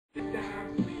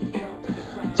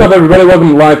What's up, everybody? Welcome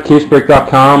to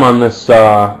LiveCaseBreak.com on this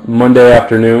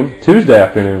Tuesday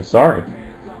afternoon, sorry.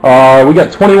 We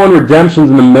got 21 redemptions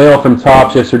in the mail from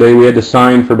Topps yesterday. We had to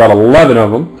sign for about 11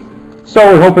 of them.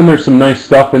 So we're hoping there's some nice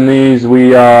stuff in these.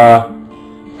 We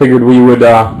figured we would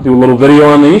do a little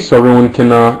video on these so everyone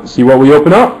can see what we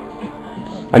open up.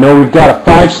 I know we've got a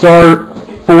 5-star,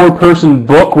 4-person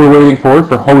book we're waiting for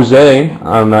Jose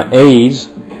on the A's.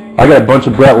 I got a bunch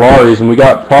of Brett Laurys, and we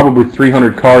got probably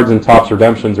 300 cards in Topps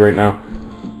redemptions right now.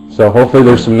 So hopefully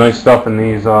there's some nice stuff in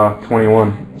these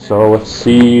 21. So let's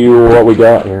see what we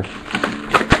got here.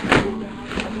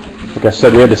 Like I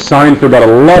said, we had to sign for about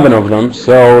 11 of them,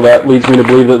 so that leads me to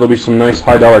believe that there'll be some nice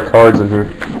high-dollar cards in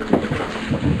here.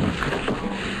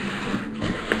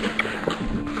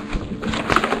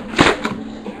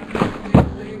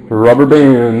 Rubber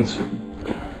bands.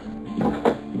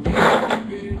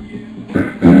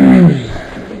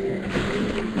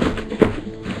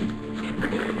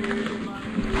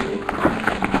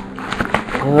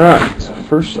 Alright,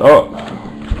 first up.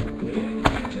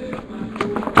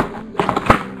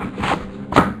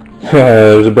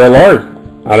 There's a Brett Laury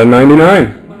out of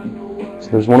 99. So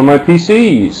there's one of my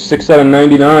PCs. 6 out of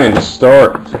 99 to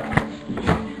start.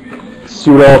 Let's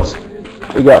see what else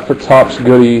we got for Topps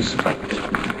goodies.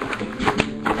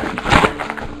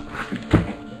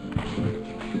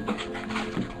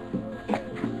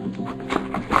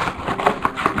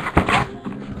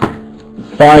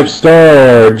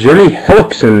 Five-star Journey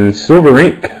Hellickson Silver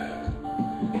Ink.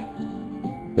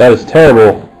 That is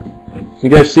terrible. You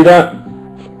guys see that?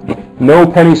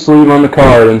 No penny sleeve on the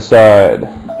card inside.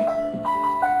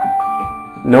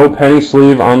 No penny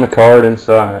sleeve on the card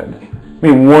inside.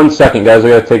 Give me 1 second, guys. I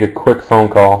gotta take a quick phone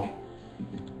call.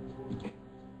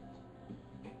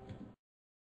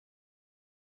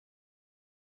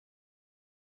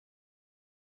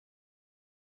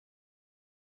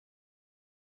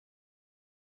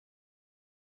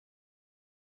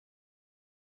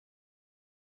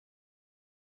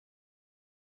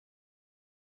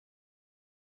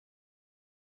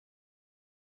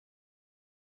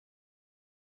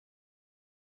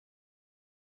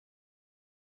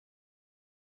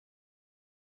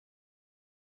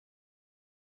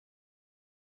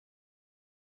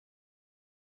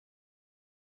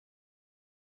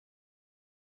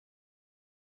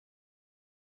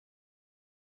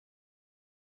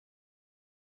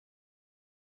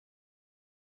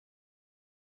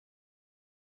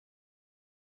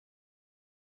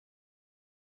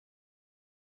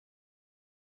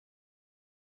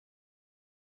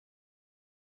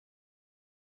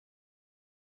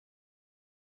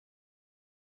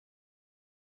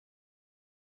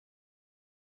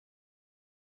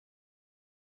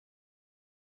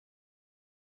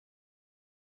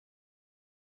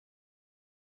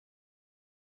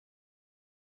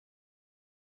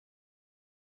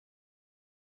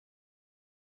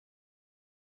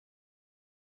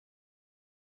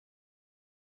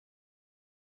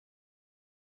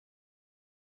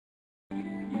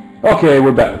 Okay,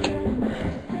 we're back.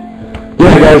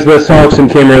 Yeah, guys, this Hellickson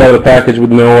came right out of the package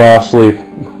with no sleeve.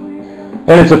 And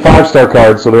it's a 5-star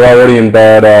card, so they're already in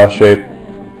bad shape.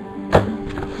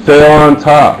 Fail on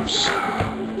Topps.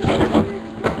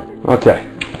 Okay.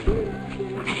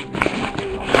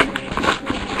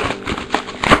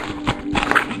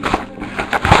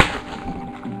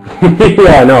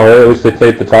 Yeah, I know. At least they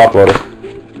taped the top loader.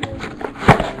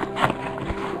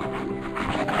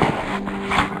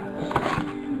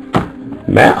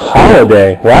 Matt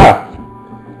Holliday. Wow.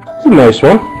 That's a nice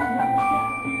one.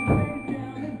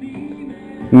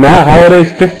 Matt Holliday,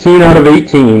 15 out of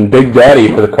 18. Big Daddy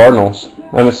for the Cardinals.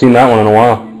 I haven't seen that one in a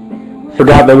while.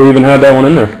 Forgot that we even had that one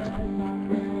in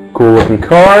there. Cool looking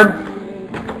card.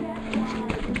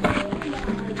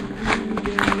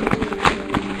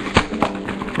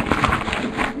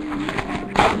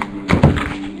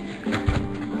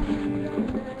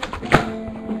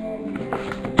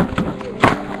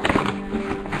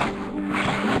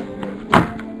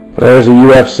 There's a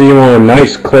UFC one.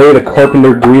 Nice Clay to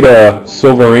Carpenter Guida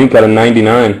Silver Ink out of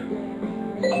 99.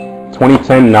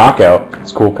 2010 Knockout.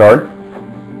 That's a cool card.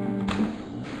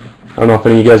 I don't know if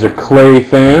any of you guys are Clay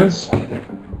fans.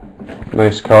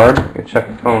 Nice card. I'm going to check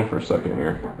the phone for a second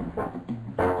here.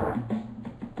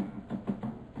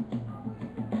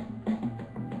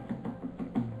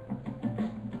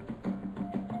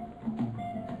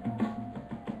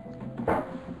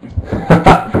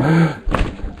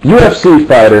 UFC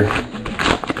fighter.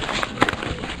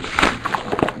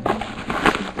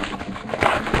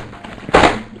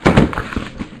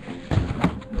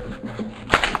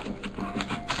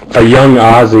 A young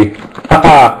Ozzy.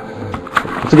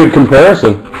 That's a good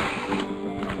comparison.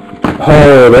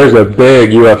 Oh, there's a big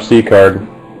UFC card.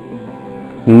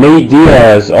 Nate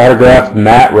Diaz, autographed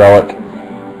matte relic.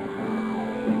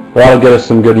 That'll get us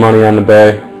some good money on the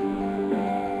bay.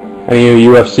 Any of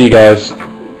you UFC guys,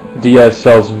 Diaz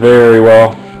sells very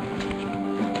well.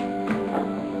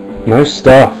 Nice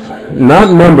stuff.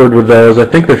 Not numbered with those. I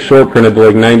think they're short printed to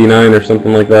like 99 or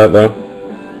something like that, though.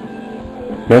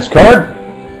 Nice card.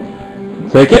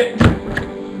 Take it.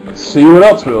 Let's see what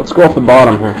else. Let's go off the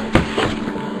bottom here.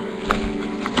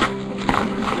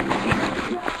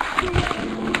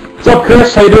 What's up,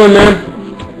 Chris? How you doing, man?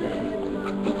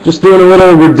 Just doing a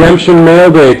little redemption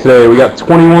mail day today. We got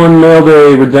 21 mail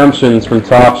day redemptions from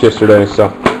Topps yesterday, so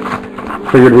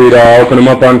figured we'd open them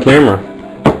up on camera.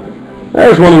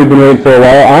 There's one we've been waiting for a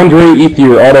while. Andre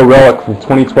Ethier, auto relic from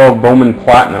 2012 Bowman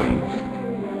Platinum.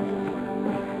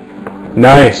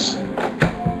 Nice.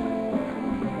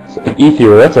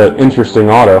 Ethier, that's an interesting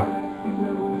auto.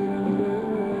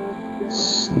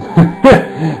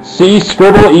 C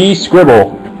scribble, E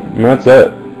scribble. And that's it.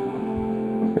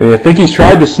 And I think he's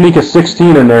tried to sneak a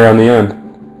 16 in there on the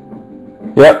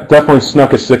end. Yep, definitely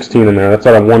snuck a 16 in there. That's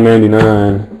out of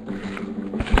 199.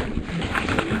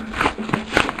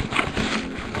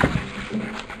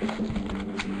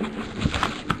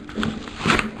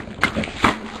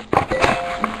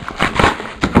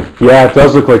 Yeah, it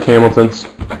does look like Hamilton's.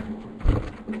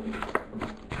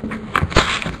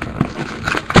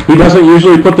 He doesn't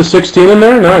usually put the 16 in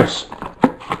there? Nice.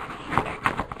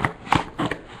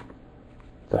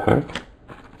 The heck?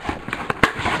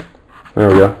 There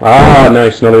we go. Ah,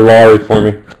 nice. Another Lowry for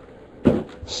me.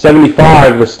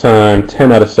 75 this time.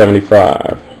 10 out of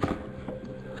 75.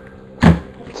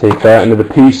 Take that into the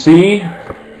PC.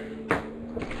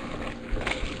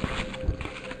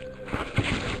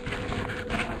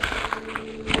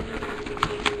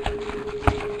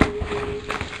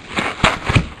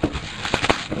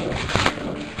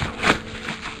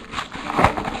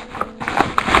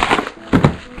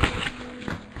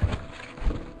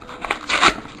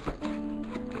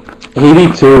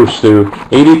 '82, Stu.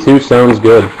 82 sounds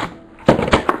good.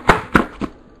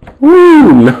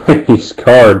 Woo! Nice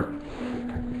card.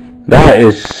 That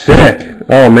is sick.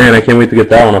 Oh man, I can't wait to get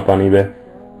that one up on eBay.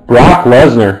 Brock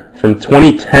Lesnar from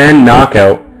 2010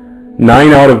 Knockout.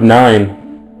 9 out of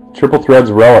 9. Triple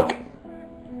Threads relic.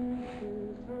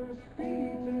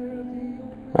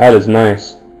 That is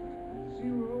nice.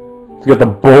 It's got the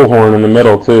bullhorn in the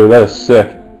middle too. That is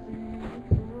sick.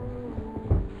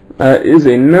 That is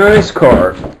a nice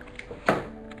card.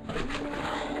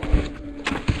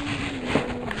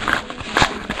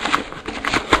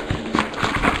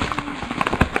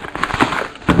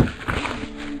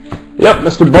 Yep,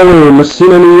 Mr. Bowler,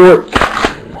 Messina, New York.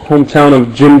 Hometown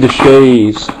of Jim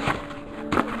DeShays.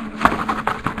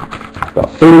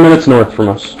 About 30 minutes north from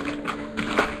us.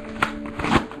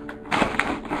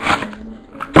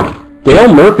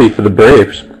 Dale Murphy for the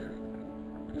Braves.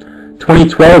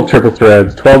 2012 Triple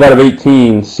Threads, 12 out of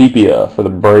 18, Sepia for the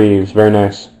Braves. Very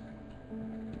nice.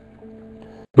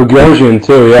 Bogosian,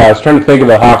 too, yeah. I was trying to think of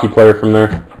a hockey player from there.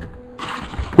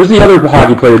 Who's the other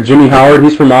hockey player? Jimmy Howard?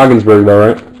 He's from Ogdensburg,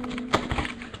 though, right?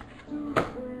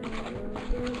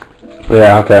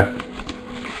 Yeah, okay.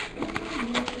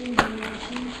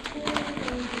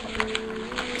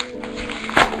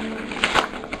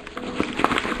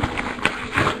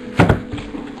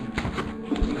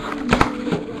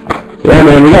 Yeah,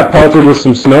 man, we got pelted with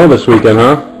some snow this weekend,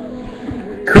 huh?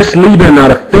 Chris Lieben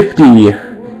out of 50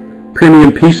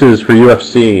 premium pieces for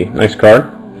UFC. Nice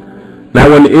card. That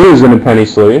one is in a penny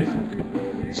sleeve.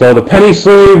 So the penny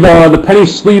sleeve, the penny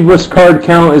sleeveless card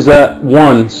count is at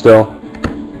 1 still.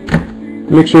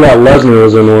 Make sure that Lesnar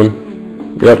was in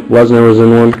one. Yep, Lesnar was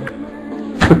in one.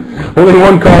 Only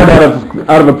one card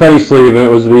out of a penny sleeve, and it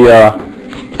was the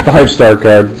 5-star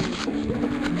card.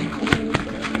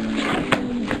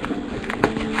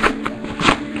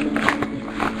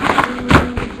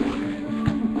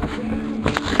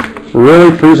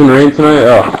 Really freezing rain tonight?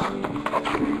 Oh,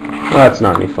 that's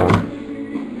not any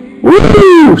fun.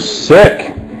 Woo!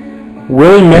 Sick.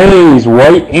 Willie Mays,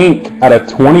 white ink out of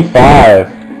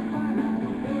 25.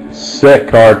 Sick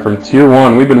card from Tier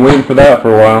 1. We've been waiting for that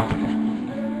for a while.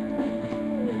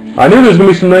 I knew there was going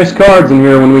to be some nice cards in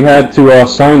here when we had to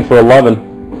sign for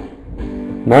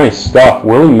 11. Nice stuff.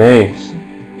 Willie Mays.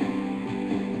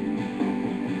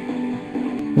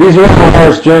 These are all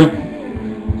ours, Jim.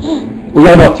 We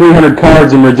got about 300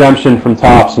 cards in redemption from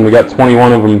Topps, and we got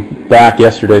 21 of them back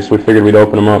yesterday, so we figured we'd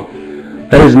open them up.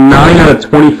 That is 9 out of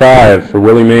 25 for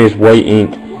Willie Mays white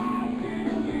ink.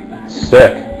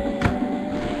 Sick.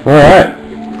 Alright,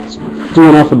 let's do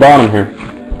it off the bottom here.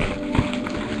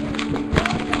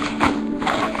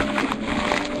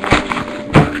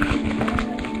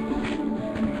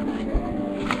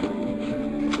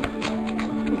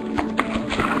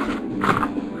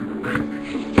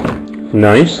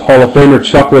 Nice. Hall of Famer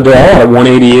Chuck Liddell at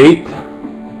 188.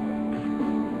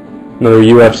 Another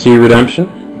UFC redemption.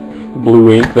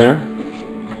 Blue ink there.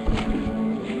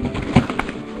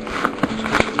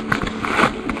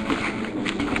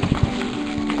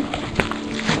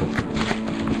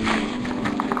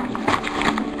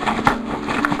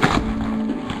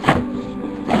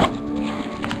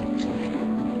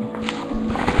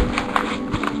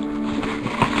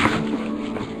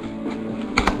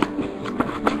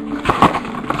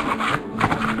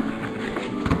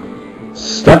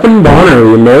 Stephen Bonner,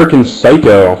 the American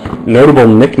Psycho. Notable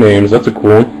nicknames. That's a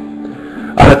cool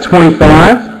one. Out of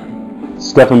 25,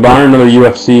 Stephen Bonner, another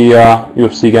UFC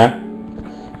guy.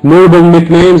 Notable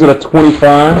nicknames out of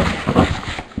 25.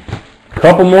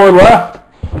 Couple more left.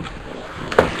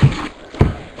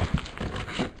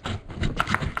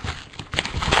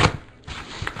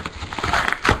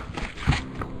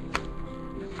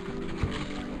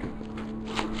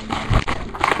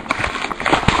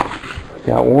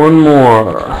 Got one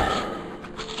more.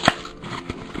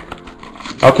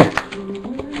 Okay.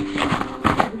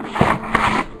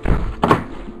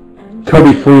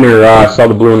 Kobe Fleener, saw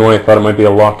the blue and white, thought it might be a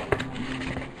Luck.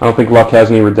 I don't think Luck has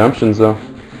any redemptions, though.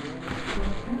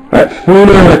 Alright,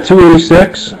 Fleener at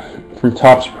 286 from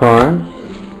Topps Prime.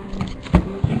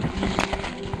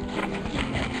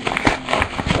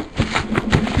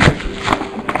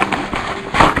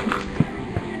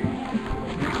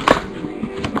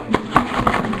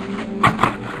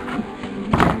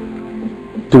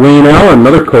 Dwayne Allen,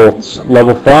 another Colts,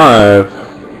 level 5.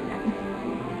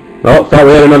 Oh, thought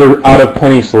we had another out of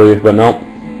penny sleeve, but nope.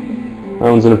 That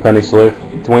one's in a penny sleeve.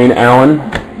 Dwayne Allen.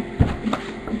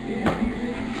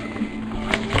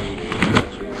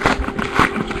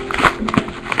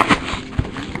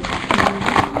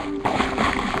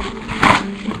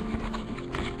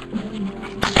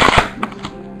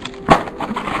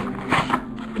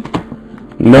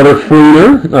 Another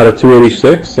Fleener out of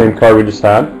 286, same card we just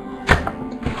had.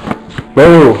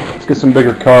 Whoa, let's get some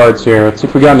bigger cards here. Let's see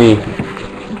if we got any.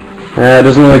 It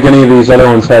doesn't look like any of these other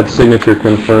ones had signature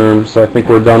confirmed, so I think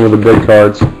we're done with the big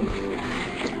cards.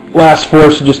 Last four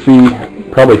should just be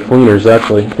probably Fleeners,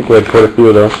 actually. I think we had quite a few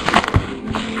of those.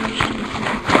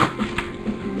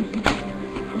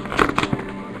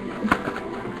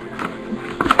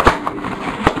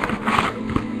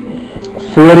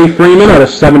 Freddie Freeman out of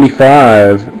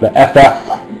 75, the FF.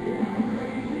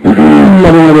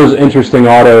 Another one of those interesting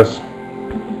autos.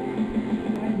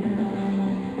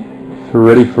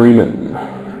 Freddie Freeman.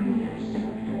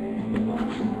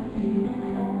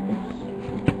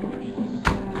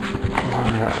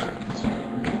 Alright.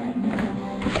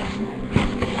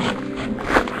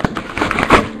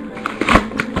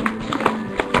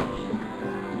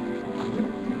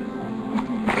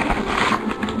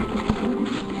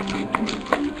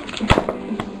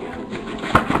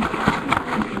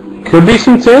 Could be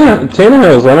some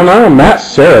Tannehills, I don't know. Matt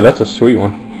Serra, that's a sweet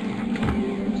one.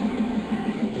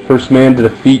 First man to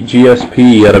defeat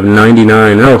GSP out of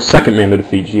 99. No, second man to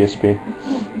defeat GSP.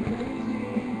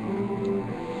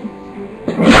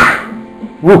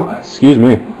 Woo, excuse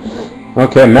me.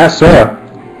 Okay, Matt Serra.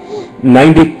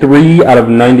 93 out of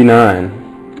 99.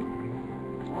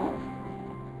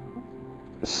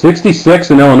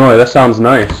 66 in Illinois. That sounds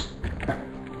nice.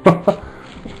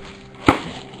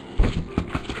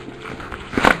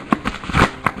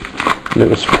 It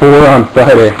was 4 on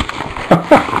Friday.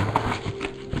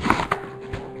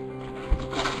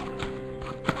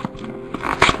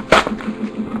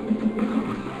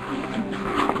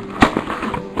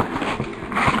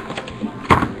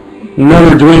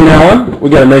 Another Dwayne Allen. We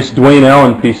got a nice Dwayne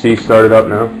Allen PC started up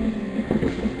now.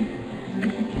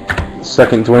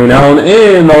 Second Dwayne Allen,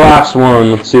 and the last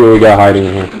one. Let's see what we got hiding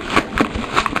in here.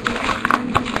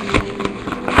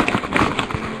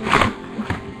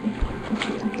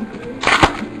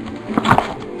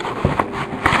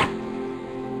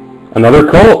 Another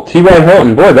Colt, T.Y.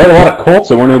 Hilton. Boy, they had a lot of Colts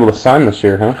that weren't able to sign this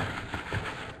year, huh?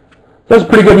 That was a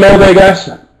pretty good mail day, guys.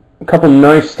 A couple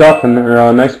nice stuff in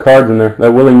there, nice cards in there.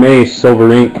 That Willie Mays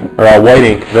silver ink, or white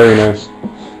ink, very nice.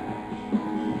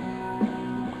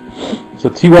 So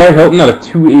T.Y. Hilton out of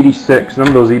 286. None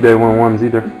of those eBay 101s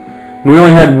either. And we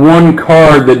only had one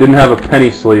card that didn't have a penny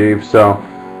sleeve, so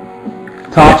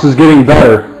Topps is getting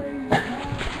better.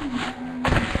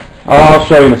 I'll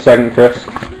show you in a second, Chris.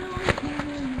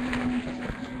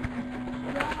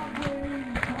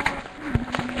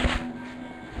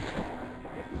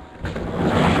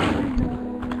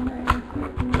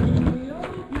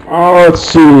 Oh, let's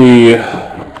see.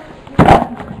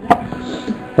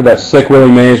 Had that sick Willie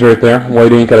Mays right there.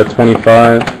 White ink out of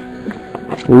 25.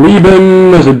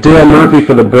 Lieben, there's a Dale Murphy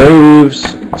for the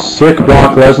Braves. Sick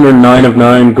Brock Lesnar, 9 of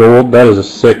 9 gold. That is a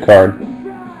sick card.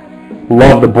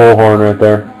 Love the bullhorn right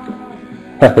there.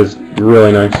 That is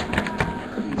really nice.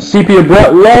 Sepia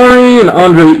Brett Laurie and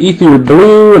Andre Ethier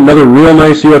Blue. Another real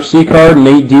nice UFC card.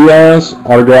 Nate Diaz,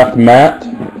 autographed Matt.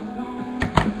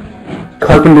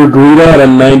 Carpenter Guida at a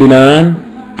 99.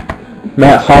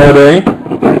 Matt Holliday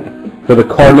for the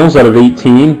Cardinals out of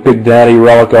 18. Big Daddy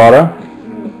Relic Auto.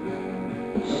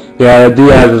 Yeah,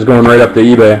 Diaz is going right up to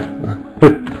eBay.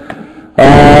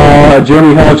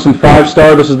 Jeremy Hellickson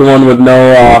 5-star. This is the one with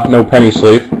no penny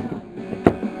sleeve.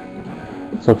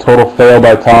 So total fail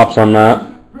by Topps on that.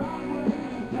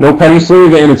 No penny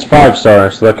sleeve, and it's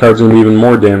 5-star, so that card's going to be even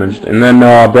more damaged. And then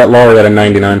Brett Laurie at a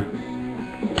 99.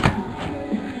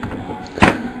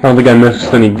 I don't think I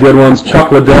missed any good ones.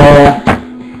 Chuck Liddell,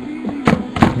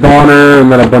 Bonner,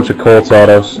 and then a bunch of Colts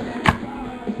autos.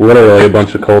 Literally a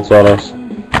bunch of Colts autos.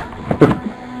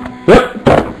 Yep.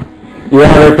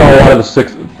 Yeah, they probably out of the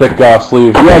thick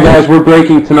sleeve. Yeah, guys, we're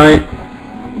breaking tonight.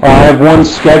 I have one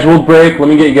scheduled break. Let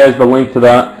me get you guys the link to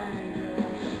that.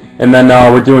 And then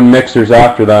we're doing mixers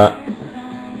after that.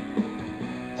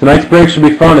 Tonight's break should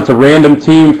be fun. It's a random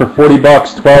team for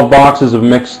 $40. 12 boxes of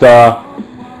mixed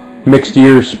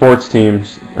years sports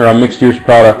teams, or mixed years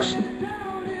products.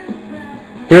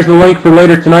 Here's the link for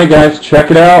later tonight, guys. Check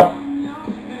it out.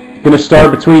 Going to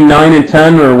start between 9 and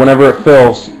 10 or whenever it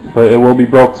fills, but it will be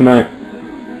broke tonight.